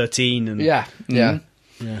university at 13. And Yeah, yeah,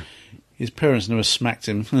 His parents never smacked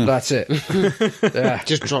him. that's it. Yeah.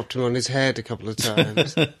 Just dropped him on his head a couple of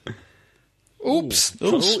times. Oops.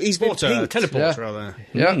 Oh, he's been Teleporter, pinked. teleporter, Yeah. rather.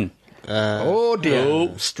 Yeah. Oh dear.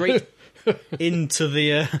 Oh, straight into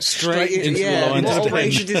the... Straight into the yeah. line. What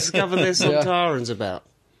way to discover their Sontarans about?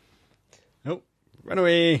 Oh, run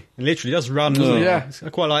away. He literally does run, doesn't he? Yeah. I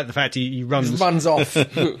quite like the fact he runs. Runs off,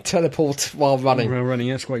 teleport while running. While running,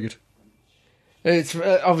 that's quite good. It's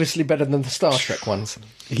obviously better than the Star Trek ones.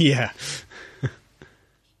 Yeah.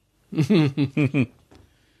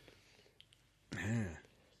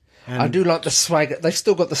 I do like the swagger. They've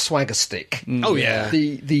still got the swagger stick. Oh, yeah.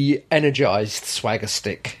 The energized swagger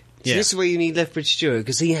stick. So Yeah. this is where you need Lethbridge Stewart,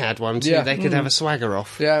 because he had one too. Yeah. They could have a swagger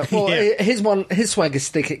off. Yeah, well, Yeah. his swagger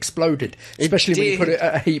stick exploded, especially when you did. put it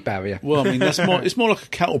at a heat barrier. Well, I mean, it's more like a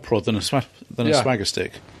cattle prod than a Yeah. swagger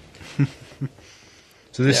stick.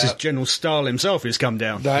 So this Yeah. is General Stahl himself who's come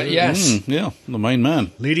down. Yes, Yeah, the main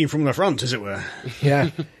man. Leading from the front, as it were.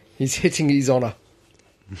 yeah, he's hitting his honour.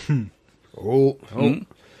 Oh,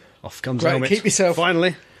 Off comes Great, the helmet. keep yourself-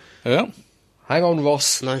 Finally. Yeah. hang on,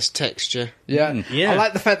 Ross. Nice texture. Yeah. Yeah. I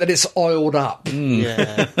like the fact that it's oiled up.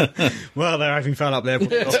 Yeah. Well, they're having fun up there.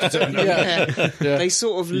 Yeah, They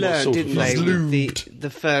sort of learned, sort of didn't they, with the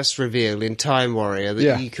first reveal in Time Warrior, that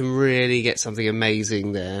Yeah. you can really get something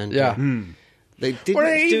amazing there. And yeah. They didn't Well,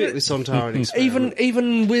 do even- it with Sontaran Experiment.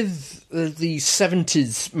 Even with the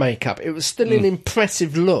 70s makeup, it was still an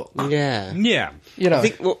impressive look. Yeah. Yeah. You know, I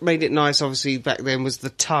think what made it nice, obviously, back then was the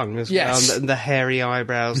tongue as Yes. well, and the hairy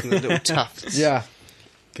eyebrows and the little tufts. yeah,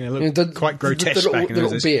 They look quite grotesque the back in little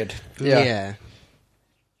those days. beard. Yeah.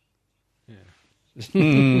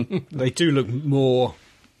 They do look more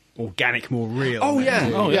organic, more real. Oh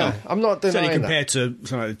yeah, Oh, yeah. I'm not Certainly denying that. compared to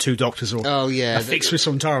something like the Two Doctors or Oh, yeah. a fix with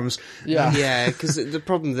some Tarums. Yeah, Yeah, because the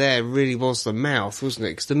problem there really was the mouth, wasn't it?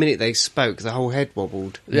 Because the minute they spoke, the whole head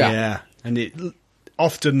wobbled. yeah. And it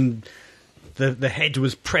often the head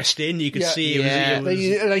was pressed in. You could Yeah. see it Yeah. was.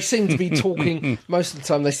 They seem to be talking most of the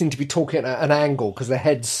time. They seem to be talking at an angle because their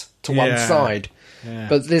heads to one Yeah. side. Yeah.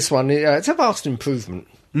 But this one, it's a vast improvement.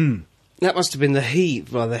 That must have been the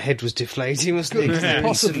heat while the head was deflating, wasn't it? 'Cause they're in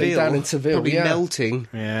Possibly Seville. down in Seville, Probably yeah. melting.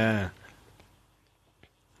 Yeah.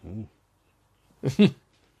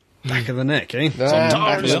 Back of the neck, eh?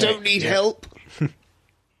 Sontarans Yeah. don't need help.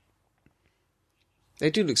 They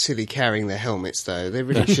do look silly carrying their helmets, though. They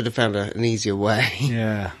really should have found an easier way.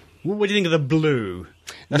 Yeah. What do you think of the blue?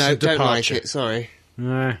 That's No, a don't like departure. it. Sorry.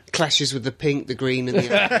 No. Clashes with the pink, the green, and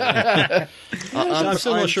the other. I'm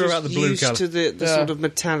still not sure just about the blue used colour. to the sort of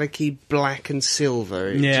metallic-y black and silver.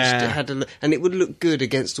 It Yeah. just had and it would look good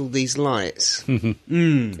against all these lights.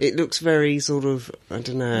 It looks very sort of, I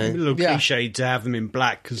don't A know. little Yeah. cliched to have them in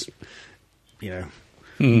black because, you know.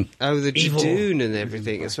 Oh, the Evil. Jadoon and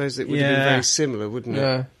everything. I suppose it would have been Yeah. very similar, wouldn't it?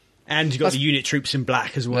 Yeah. And you've got the unit troops in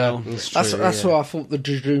black as well. That's That's true, that's yeah. what I thought the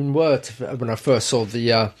Dragoon were when I first saw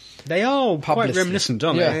the. They are quite Publicity. reminiscent,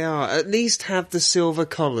 aren't Yeah. they? They are. At least have the silver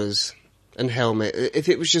collars and helmet. If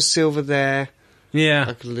it was just silver there, I Yeah.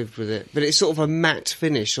 could have lived with it. But it's sort of a matte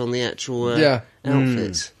finish on the actual Yeah.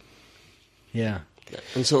 outfits. Yeah.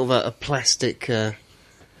 And sort of a plastic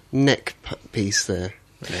neck piece there.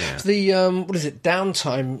 The what is it?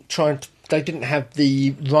 Downtime they didn't have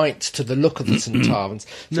the rights to the look of the Sontarans,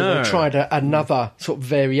 so No. they tried another sort of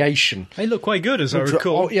variation. They look quite good, as I Oh,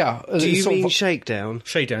 recall. yeah. Do you sort mean of- shakedown?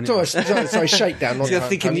 Shakedown. sorry, shakedown. Not You're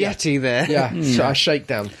thinking yeah. Yeti there. Yeah, so I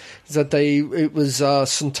shakedown. That it was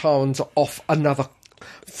Sontarans off another,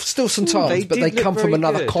 still Sontarans, they but did they look come from very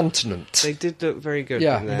another good. continent. They did look very good.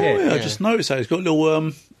 Yeah. in there. Yeah, I just noticed that he's got a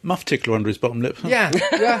little muff tickler under his bottom lip. Yeah,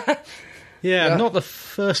 yeah. Yeah, Yeah. not the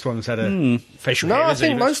first one that's had a facial No, hair, I is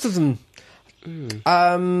think it? most of them.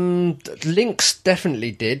 Lynx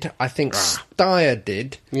definitely did. I think Steyr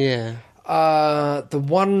did. Yeah. The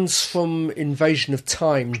ones from Invasion of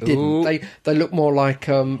Time didn't. Ooh. They look more like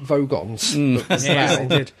Vogons. Yeah, they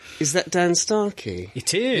did. Is that Dan Starkey?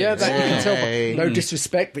 It is. Yeah, that you can tell. Hey. No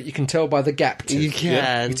disrespect, but you can tell by the gap. Tooth. You can.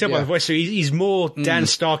 You can tell by Yeah. the voice. So he's more Dan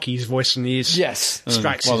Starkey's voice than he is Yes.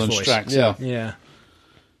 Strax's Rather than voice. Strax, Yeah. Yeah.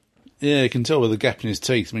 Yeah, you can tell with the gap in his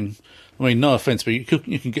teeth. I mean, no offence, but you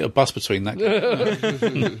can get a bus between that.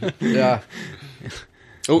 Yeah.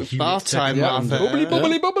 Oh, bath time, Yeah. Martha. Bubbly,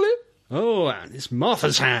 bubbly, bubbly. Oh, and it's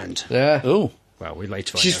Martha's hand. Yeah. Oh, Well, we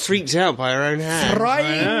later find She's out. freaked out by her own hand.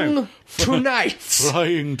 Frying tonight.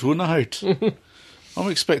 Flying tonight. I'm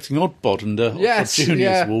expecting Oddbod and Yes, Oddbod Junior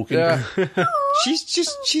yeah, to walk in. yeah.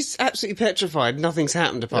 She's absolutely petrified. Nothing's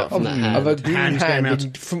happened apart from that Of a hand. green Hands going hand out.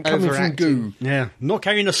 coming from Overacting. goo. Yeah, not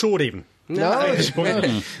carrying a sword even. No.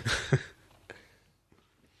 Disappointing.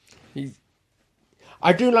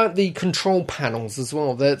 I do like the control panels as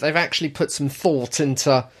well. They've actually put some thought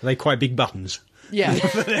into... They quite big buttons. Yeah.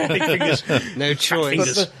 Big fingers. No choice.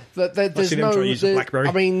 Fingers. There's see them no... try to use a BlackBerry.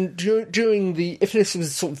 I mean, during the... If this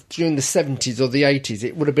was sort of during the 70s or the 80s,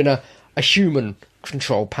 it would have been a human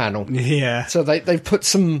control panel. Yeah. So they've put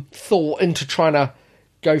some thought into trying to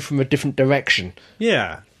go from a different direction.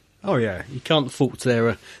 Yeah. Oh, yeah. You can't fault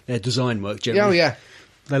their design work, generally. Oh, yeah.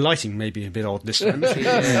 Their lighting may be a bit odd this time.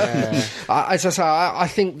 Yeah. As I say, I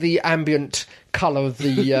think the ambient colour of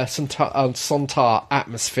the Sontar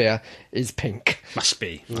atmosphere is pink. Must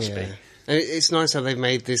be. And it's nice how they've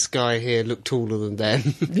made this guy here look taller than them.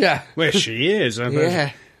 Yeah. Well, she is.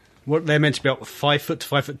 Yeah. What, they're meant to be about 5 foot to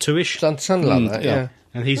 5'2"-ish. Something like that, yeah.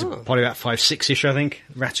 And he's probably about 5'6"-ish, I think,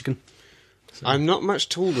 Ratigan. I'm not much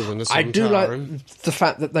taller than a Sontaran. I do like the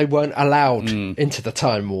fact that they weren't allowed into the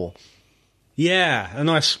Time War. Yeah, a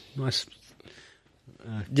nice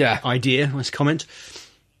Yeah. idea, nice comment.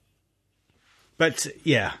 But,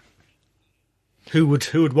 yeah. Who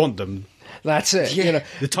would want them? That's it. Yeah. You know,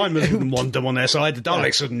 The Timers wouldn't want them on their side. The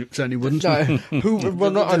Daleks certainly wouldn't. no,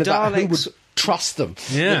 well, not The only that, who Daleks- would trust them?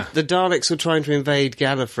 Yeah. The Daleks were trying to invade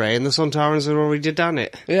Gallifrey, and the Sontarans had already done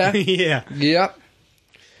it. Yeah. Yeah. Yep.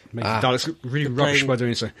 Make the Daleks look really rubbish playing- by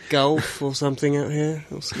doing so. Golf or something out here.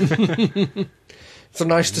 So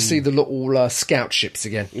nice to see the little scout ships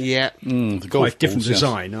again. Yeah. The golf Quite different balls, yes.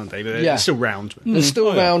 design, aren't they? But they're Yeah. still round. They're still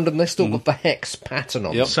Oh, yeah. round and they've still got the hex pattern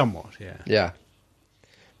on Yep. them. Somewhat, yeah. Yeah.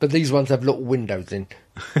 But these ones have little windows in.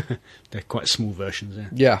 They're quite small versions, yeah.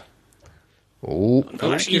 Yeah. Oh. Oh,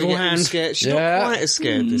 that she's evil gonna get him hand. scared. She's Yeah. not quite as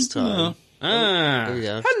scared this time. Ah, Oh,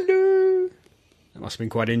 yeah. Hello. that must have been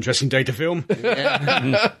quite an interesting day to film.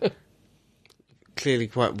 Clearly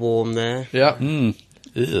quite warm there. Yeah. Ew.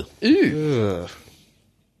 Ew. Ugh.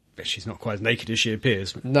 Bet she's not quite as naked as she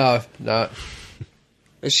appears. No.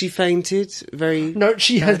 Has she fainted? No,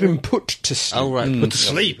 she has been put to sleep. Oh, right. Put to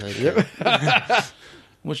sleep.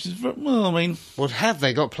 Which is, well, I mean, What have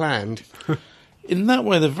they got planned? in that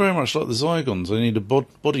way, they're very much like the Zygons. They need a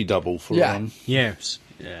body double for Yeah. Yes.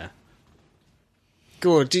 Yeah.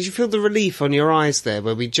 God, did you feel the relief on your eyes there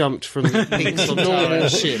where we jumped from the pink Sontaran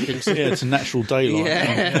ship into... Yeah, it's a natural daylight.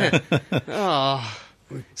 Yeah. Oh,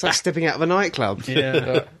 it's like stepping out of a nightclub.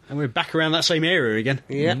 Yeah. And we're back around that same area again.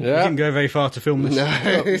 Yeah. We didn't go very far to film this.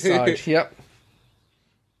 Outside. Yep.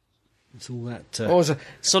 It's all that What was it?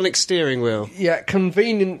 Sonic steering wheel. Yeah,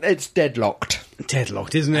 convenient. It's deadlocked.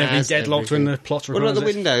 deadlocked, isn't it? Being As deadlocked when the everything. plot What requires about the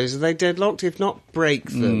it. windows? Are they deadlocked? If not, break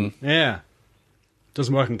them. Yeah.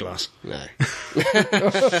 Doesn't work in glass. No.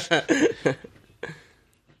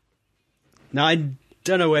 Now, I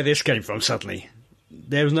don't know where this came from suddenly.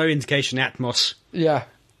 There was no indication Atmos Yeah.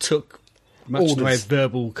 took much in the way of Orders.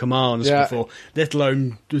 verbal commands Yeah. before, let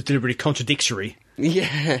alone was deliberately contradictory.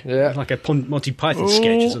 Yeah. Yeah. Like a Monty Python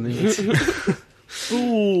sketch or something.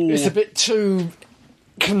 It's a bit too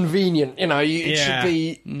convenient, you know. It Yeah. should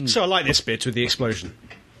be. So I like this bit with the explosion.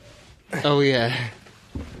 Oh, yeah.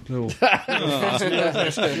 Little-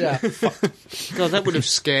 Yeah. God, that would have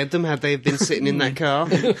scared them had they been sitting in that car.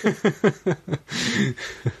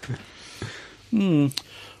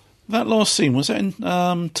 That last scene, was that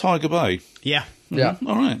in Tiger Bay? yeah. Yeah.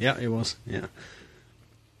 All right. Yeah, it was. Yeah.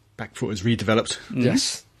 Back before it was redeveloped.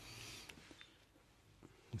 Yes.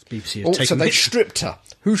 BBC had Also, taken they this. stripped her.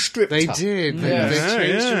 Who stripped They her? did. Yeah. They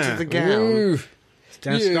changed her Yeah. to the gown. Ooh,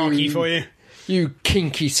 Dan You- Starkey for you. you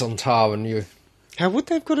kinky Sontaran, you. How would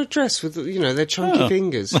they have got a dress with, their chunky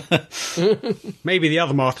fingers? Maybe the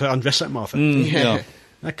other Martha undressed that Martha. Yeah.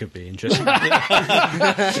 That could be interesting.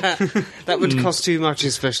 That would cost too much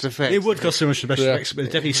in special effects. It would cost so much special Yeah. effects, but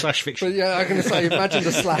it's definitely slash But fiction. yeah, I'm going to say, imagine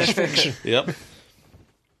the slash fiction. Yep.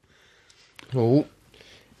 Oh,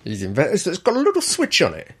 it's got a little switch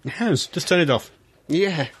on it. It has. Just turn it off.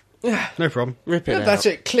 Yeah. No problem. Rip it Yeah, out. that's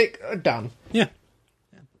it. Click, done. Yeah.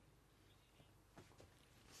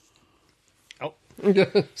 Oh.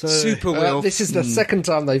 So, Super Will. This is the second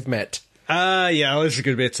time they've met. yeah, this is a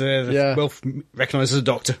good bit. Yeah. Wilf recognises a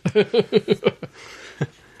doctor.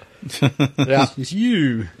 Yeah. It's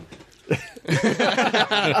you.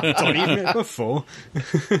 Don't even met before.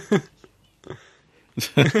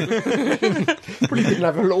 Probably didn't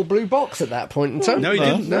have a little blue box at that point in time. No, he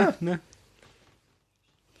didn't. No.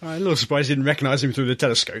 I'm a little surprised he didn't recognise him through the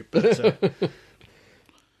telescope. But,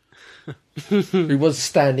 who was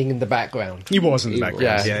standing in the background. He was in the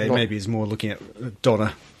background. Yeah, Yeah, not- maybe he's more looking at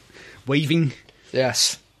Donna waving.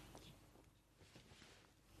 Yes.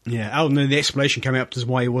 Yeah. Oh, no, the explanation came up as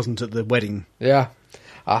why he wasn't at the wedding. Yeah.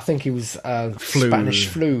 I think he was Flu. Spanish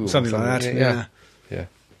flu. Or Something like that. Yeah. Yeah.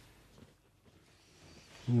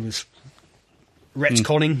 All this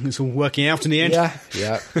retconning, it's all working out in the end.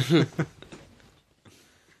 Yeah.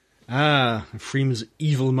 Yeah. Freeman's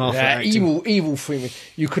evil Martha Yeah, acting. evil Freeman.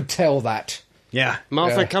 You could tell that. Yeah.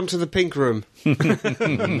 Martha, Yeah. come to the pink room. Oh,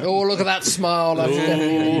 look at that smile. That's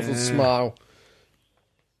definitely an evil smile.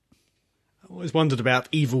 I always wondered about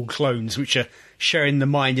evil clones which are sharing the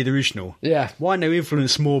mind of the original. Yeah. Why no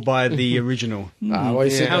influence more by the original? Well,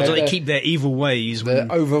 you see, How do they they're- keep their evil ways? the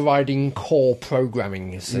When... overriding core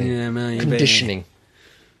programming, you see. Yeah, maybe. Conditioning.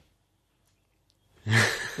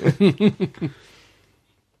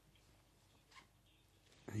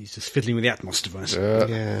 He's just fiddling with the Atmos device.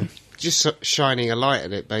 Yeah. Just shining a light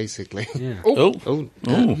at it, basically. Yeah. Oh.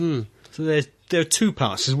 So there are two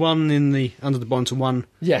parts. There's one in the under the bonnet and one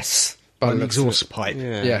Yes. by By the the looks of exhaust pipe.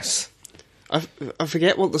 Yeah. it. Yes. I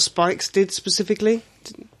forget what the spikes did specifically.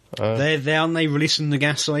 They're aren't they releasing the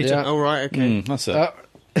gas later? Yeah. Oh, right, okay. That's it.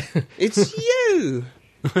 It's you!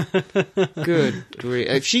 Good grief.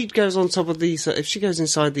 If she goes on top of these, if she goes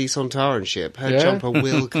inside the Sontaran ship, her Yeah. jumper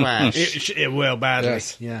will crash. It will badly.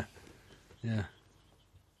 Yes. Yeah. Yeah.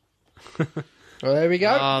 Well, there we go.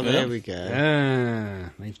 Ah, there we go.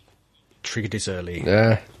 They've triggered it early.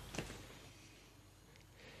 Yeah.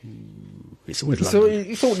 It's always So London.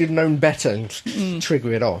 you thought you'd known better and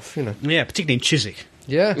trigger it off, you know. Yeah, particularly in Chiswick.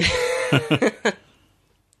 Yeah.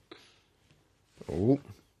 Oh,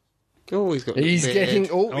 Oh, he's got. he's a beard. getting.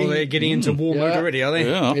 Oh, Oh, they're getting into war mode Yeah. already, are they?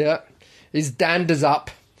 Yeah, Yeah. His dander's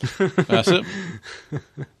up. that's it.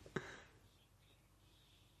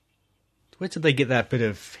 Where did they get that bit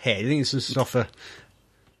of hair? Do you think it's just off a...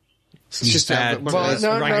 It's just bad one of those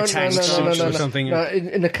orangutan suits or something. No,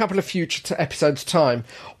 in a couple of future episodes' time,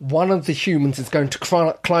 one of the humans is going to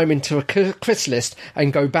climb into a chrysalis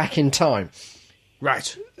and go back in time.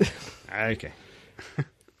 Right. Okay.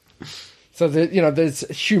 So there's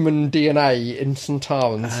human DNA in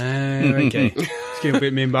Sontarans. Okay. It's getting a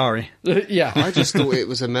bit Minbari. Yeah. I just thought it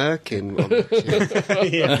was a Merkin one.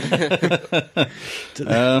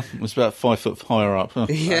 It's about 5 foot higher up. Huh?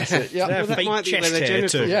 Yeah. Yeah. Well, that fake might be where chest the hair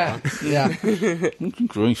genitals too. Yeah. Yeah. Good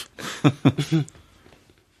grief.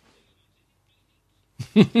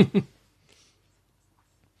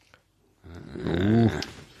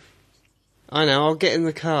 I know, I'll get in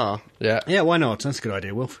the car. Yeah. Yeah, why not? That's a good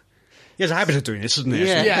idea, Wolf. He has a habit of doing this, doesn't he?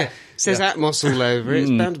 Yeah. Yeah. It says Atmos all over it.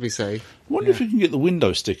 It's bound to be safe. Wonder if you can get the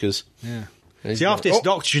window stickers. Yeah. See, after this,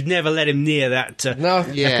 Doctor should never let him near that No.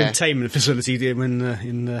 that Yeah. containment facility when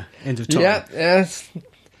in the end of time. Yeah. Yes.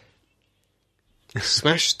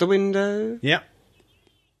 Smash the window. Yeah.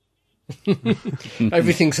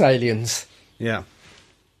 Everything's aliens. Yeah.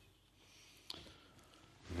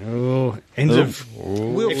 Oh, end of...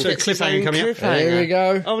 We'll Episode fix his cliffhanger own coming up. cliffhanger. There we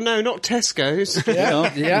go. Oh no, not Tesco's.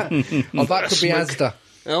 Yeah. Yeah. Oh, that could be Smoke. Asda.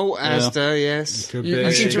 Oh, Asda, yes. Could You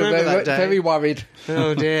be. seem to were remember very, that day. very worried.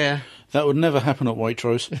 Oh dear. That would never happen at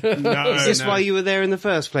Waitrose. No, Is this no. why you were there in the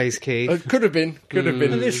first place, Keith? Could have been. Could have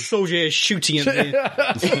been. This soldier is shooting at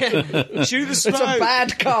the... Shoot the It's smoke. a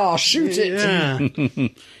bad car. Shoot it. Yeah.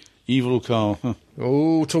 Evil car. Huh.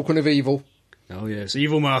 Oh, talking of evil. Oh, yes.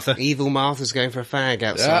 Evil Martha. Evil Martha's going for a fag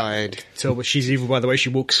outside. Tell but she's evil by the way she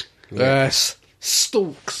walks. Yes.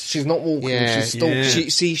 Stalks. She's not walking. Yeah. She's stalking.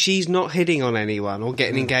 Yeah. She's not hitting on anyone or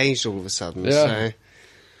getting engaged all of a sudden. Yeah.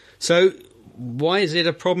 So, why is it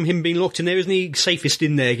a problem him being locked in there? Isn't he safest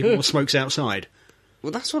in there, given what smoke's outside?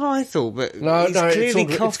 Well, that's what I thought, but No, he's no, clearly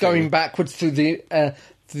it's coughing. going backwards through the air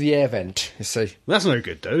vent. You see. Well, that's no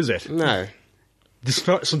good, though, is it? No.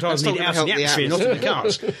 Sometimes That's need not it out gonna in the help the atmosphere, not in the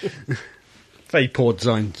cars. Very poor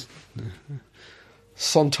design.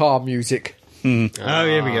 Sontar music. Oh,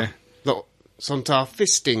 here we go. Not Sontar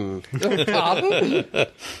fisting. Pardon?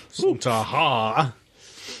 Sontar.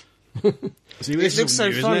 See, this looks is so new,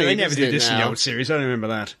 isn't funny, They never doesn't did it, this in the now? old series. I don't remember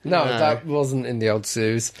that. No, No. that wasn't in the old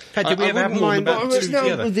series. In fact, did we I ever have wouldn't more than mind about that. two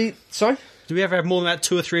No, together? sorry? Did we ever have more than about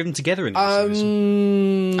 2 or 3 of them together in this series?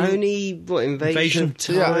 Only, what, invasion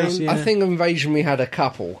time? Yeah, I think Invasion we had a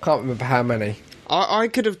couple. Can't remember how many. I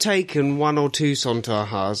could have taken 1 or 2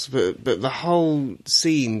 Sontahas, but the whole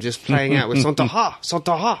scene just playing out with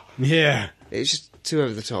Sontaha. Yeah. It's just too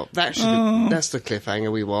over the top. That's the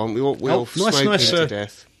cliffhanger we want. We want Will smoking nice, to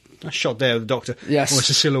death. Nice shot there of the Doctor. Yes. Almost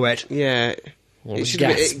a silhouette. Yeah. Well, It, the should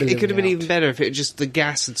have gas been, it could have been billowing even better if it just the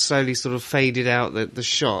gas had slowly sort of faded out the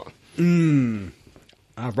shot. I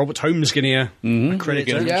Robert Holmes getting a credit.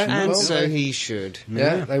 Yeah, Yeah, And well, so he should.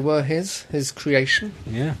 Yeah, they were his creation.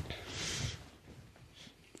 Yeah.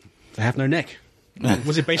 They have no neck.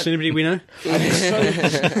 Was it based on anybody we know?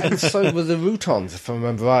 And so were the Routons, if I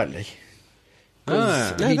remember rightly.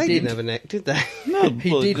 Ah. No, He they did- didn't have a neck, did they? No,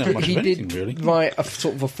 He well, did. not much He of anything, did really. write a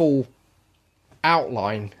sort of a full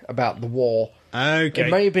outline about the war. Okay.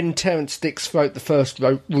 It may have been Terence Dicks wrote the first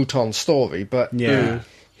Routon story, but Yeah.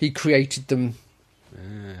 he created them.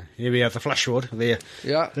 Here we have the flash forward. The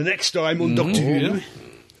Yeah, next time on Doctor Who.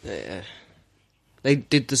 Yeah. They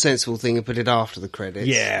did the sensible thing and put it after the credits.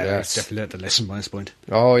 Yeah, Yes. definitely learned the lesson by this point.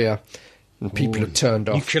 oh yeah, and people have turned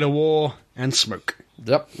off. Nuclear war and smoke.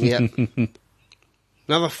 Yep. Yep.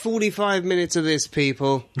 Another 45 minutes of this,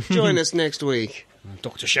 people. Join us next week.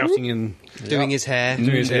 Doctor shouting and Doing his hair.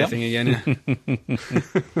 doing his hair Yeah. thing again.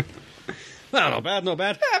 Yeah. Well, not bad, not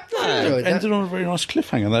bad. Enjoyed that. Ended on a very nice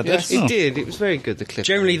cliffhanger, that Yes, did. It did. It was very good, the clip.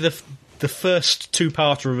 Generally, the first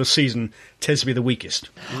two-parter of a season tends to be the weakest.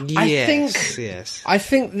 Yes. I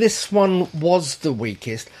think this one was the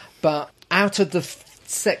weakest, but out of the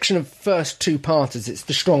section of first two parters, it's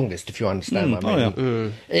the strongest, if you understand what I mean.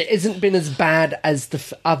 Oh, yeah. It hasn't been as bad as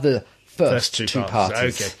the other first two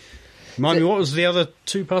parters. Okay. Remind me, what was the other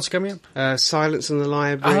two parts coming up? Silence in the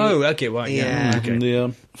Library. Oh, okay, right. Yeah. Yeah. Okay. And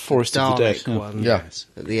the Forest of the Dead. Dalek one. Yeah.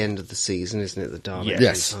 At the end of the season, isn't it? The Dalek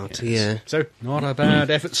Yes. party. Yeah. So, not a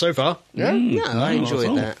bad effort so far. Yeah, No, I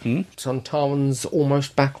enjoyed that. Sontaran's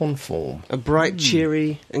almost back on form. A bright,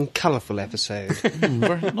 cheery, and colourful episode.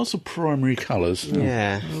 Lots of primary colours.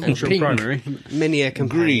 Yeah. Not And sure pink. primary. many a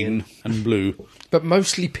companion. Green and blue. But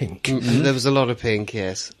mostly pink. And there was a lot of pink,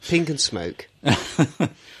 yes. Pink and smoke.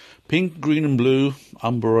 Pink, green and blue,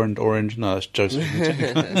 umber and orange. No, that's Joseph.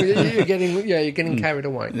 you're getting carried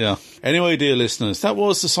away. Yeah. Anyway, dear listeners, that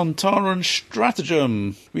was the Sontaran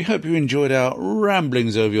Stratagem. We hope you enjoyed our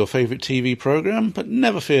ramblings over your favourite TV programme, but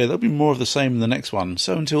never fear, there'll be more of the same in the next one.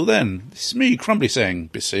 So until then, this is me, Crumbly, saying,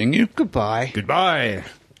 be seeing you. Goodbye. Goodbye.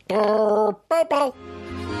 Bye-bye.